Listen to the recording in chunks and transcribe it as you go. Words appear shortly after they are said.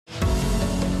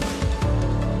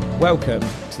Welcome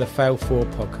to the Fail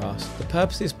Forward podcast. The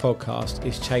purpose of this podcast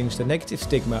is change the negative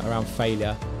stigma around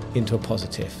failure into a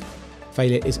positive.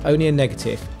 Failure is only a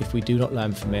negative if we do not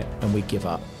learn from it and we give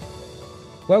up.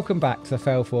 Welcome back to the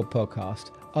Fail Forward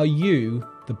podcast. Are you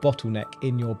the bottleneck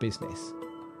in your business?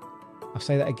 I'll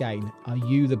say that again. Are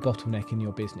you the bottleneck in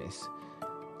your business?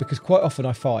 Because quite often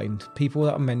I find people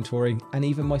that I'm mentoring, and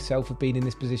even myself have been in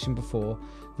this position before,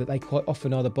 that they quite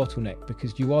often are the bottleneck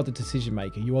because you are the decision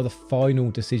maker. You are the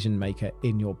final decision maker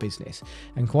in your business.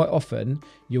 And quite often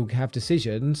you'll have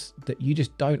decisions that you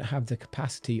just don't have the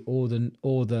capacity or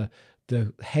the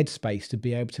headspace to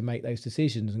be able to make those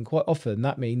decisions. And quite often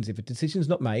that means if a decision's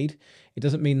not made, it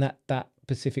doesn't mean that that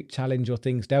specific challenge or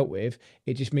thing's dealt with.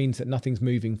 It just means that nothing's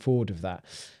moving forward of that.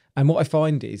 And what I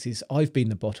find is I've been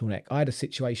the bottleneck. I had a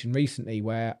situation recently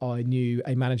where I knew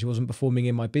a manager wasn't performing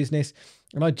in my business,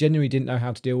 and I genuinely didn't know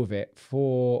how to deal with it.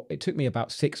 It took me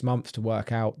about 6 months to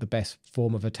work out the best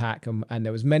form of attack, and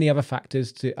there was many other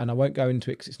factors and I won't go into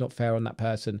it because it's not fair on that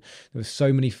person. There was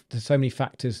so many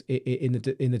factors in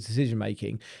the decision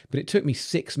making, but it took me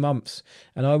 6 months,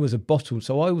 and I was a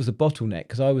bottleneck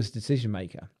because I was a decision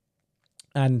maker.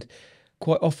 And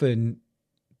quite often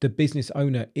the business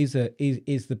owner is the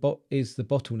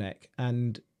bottleneck.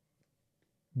 And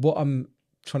what I'm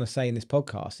trying to say in this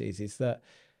podcast is that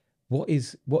what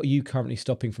are you currently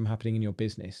stopping from happening in your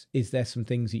business? Is there some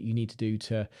things that you need to do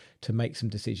to make some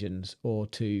decisions, or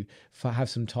to have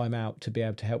some time out to be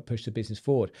able to help push the business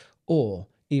forward? Or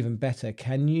even better,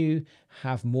 can you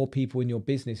have more people in your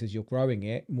business as you're growing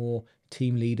it, more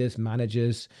team leaders,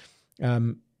 managers,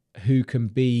 who can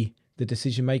be the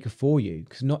decision maker for you?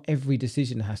 Because not every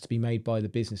decision has to be made by the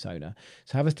business owner.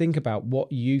 So have a think about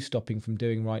what are you stopping from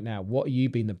doing right now? What are you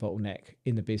being the bottleneck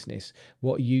in the business?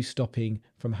 What are you stopping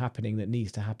from happening that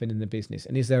needs to happen in the business?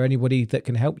 And is there anybody that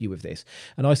can help you with this?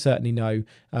 And I certainly know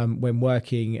when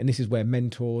working, and this is where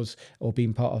mentors or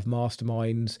being part of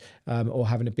masterminds or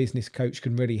having a business coach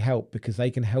can really help, because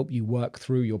they can help you work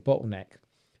through your bottleneck.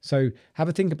 So have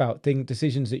a think about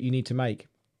decisions that you need to make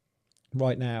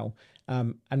right now,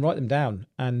 and write them down,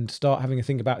 and start having a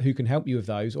think about who can help you with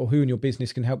those, or who in your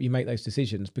business can help you make those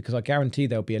decisions, because I guarantee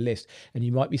there'll be a list. And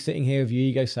you might be sitting here with your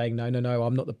ego saying, no,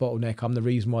 I'm not the bottleneck. I'm the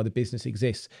reason why the business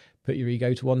exists. Put your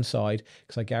ego to one side,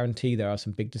 because I guarantee there are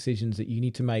some big decisions that you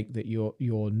need to make that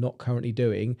you're not currently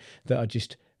doing, that are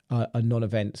just are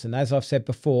non-events. And as I've said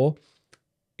before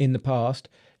in the past,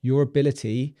 your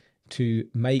ability to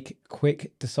make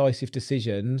quick, decisive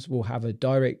decisions will have a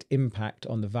direct impact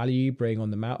on the value you bring, on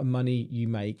the amount of money you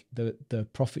make, the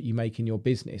profit you make in your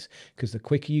business. Because the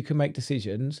quicker you can make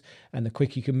decisions and the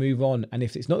quicker you can move on, and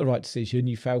if it's not the right decision,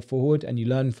 you fail forward and you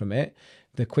learn from it,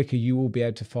 the quicker you will be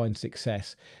able to find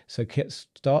success. So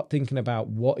start thinking about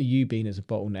what are you being as a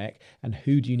bottleneck, and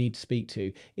who do you need to speak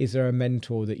to? Is there a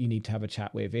mentor that you need to have a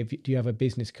chat with? Do you have a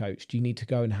business coach? Do you need to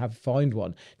go and find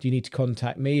one? Do you need to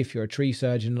contact me if you're a tree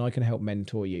surgeon and I can help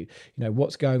mentor you? You know,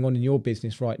 what's going on in your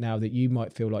business right now that you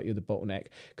might feel like you're the bottleneck?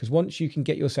 Because once you can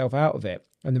get yourself out of it,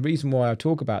 and the reason why I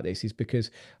talk about this is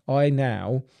because I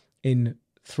now, in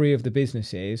 3 of the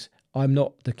businesses, I'm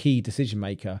not the key decision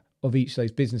maker of each of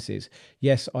those businesses.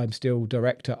 Yes, I'm still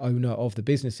director, owner of the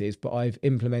businesses, but I've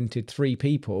implemented 3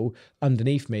 people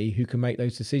underneath me who can make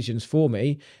those decisions for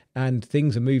me, and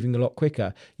things are moving a lot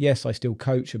quicker. Yes, I still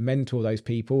coach and mentor those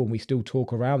people, and we still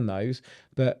talk around those,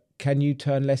 but can you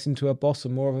turn less into a boss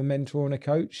and more of a mentor and a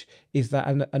coach? Is that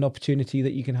an opportunity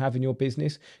that you can have in your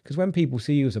business? Because when people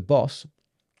see you as a boss,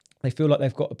 they feel like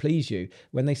they've got to please you.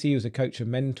 When they see you as a coach and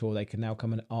mentor, they can now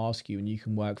come and ask you, and you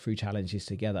can work through challenges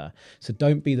together. So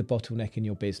don't be the bottleneck in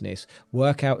your business.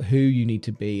 Work out who you need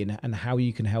to be and how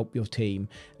you can help your team,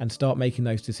 and start making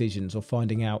those decisions, or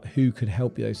finding out who can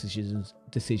help you those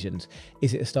decisions.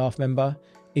 Is it a staff member?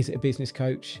 Is it a business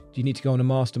coach? Do you need to go on a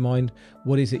mastermind?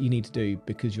 What is it you need to do?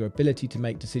 Because your ability to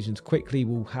make decisions quickly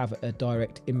will have a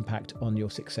direct impact on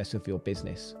your success of your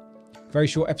business. Very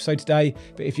short episode today,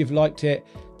 but if you've liked it,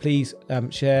 please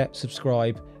share,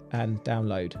 subscribe, and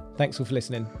download. Thanks all for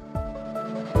listening.